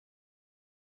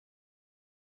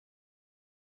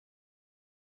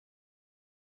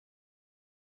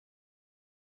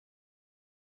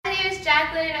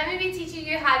Jacklyn, and I'm going to be teaching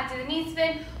you how to do the knee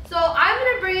spin. So I'm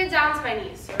going to bring it down to my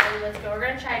knees. So ready, let's go. We're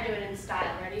going to try to do it in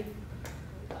style. Ready?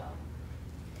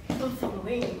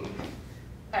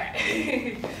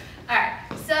 Alright. Alright,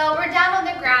 so we're down on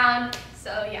the ground.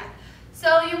 So yeah.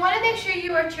 So you want to make sure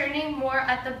you are turning more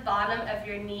at the bottom of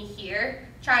your knee here.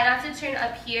 Try not to turn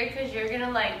up here because you're going to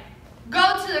like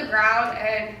go to the ground,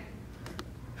 and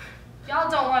y'all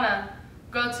don't want to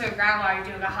go to the ground while you're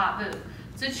doing a hot move.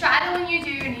 So try to, when you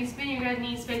do your knee spin, you're going to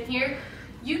knee spin here.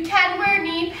 You can wear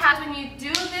knee pads when you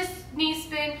do this knee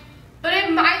spin, but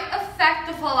it might affect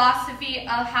the philosophy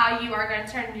of how you are going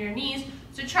to turn your knees.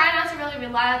 So try not to really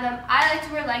rely on them. I like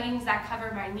to wear leggings that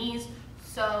cover my knees.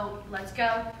 So let's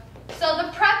go. So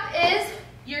the prep is,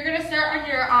 you're going to start on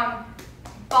your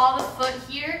ball of the foot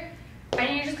here,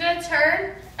 and you're just going to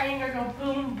turn, and you're going to go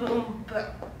boom, boom, boom.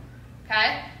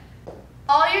 Okay?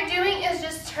 All you're doing is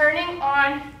just turning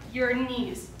on your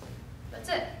knees. That's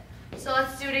it. So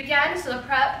let's do it again. So the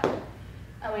prep,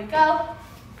 and we go,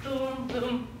 boom,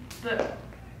 boom, boom.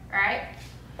 All right?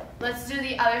 Let's do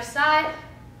the other side.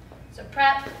 So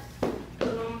prep,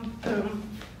 boom, boom,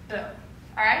 boom.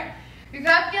 All right? You're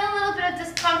going to feel a little bit of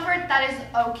discomfort. That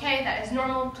is okay. That is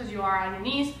normal because you are on your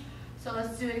knees. So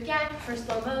let's do it again for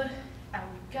slow mode, and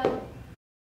we go.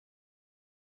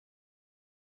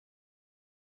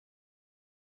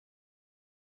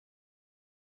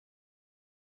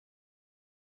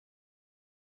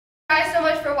 Thank you guys so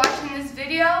much for watching this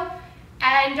video,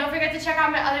 and don't forget to check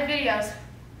out my other videos.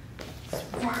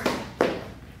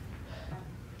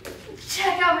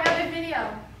 Check out my other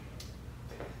video.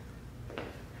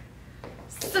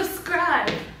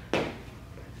 Subscribe.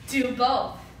 Do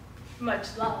both.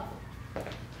 Much love.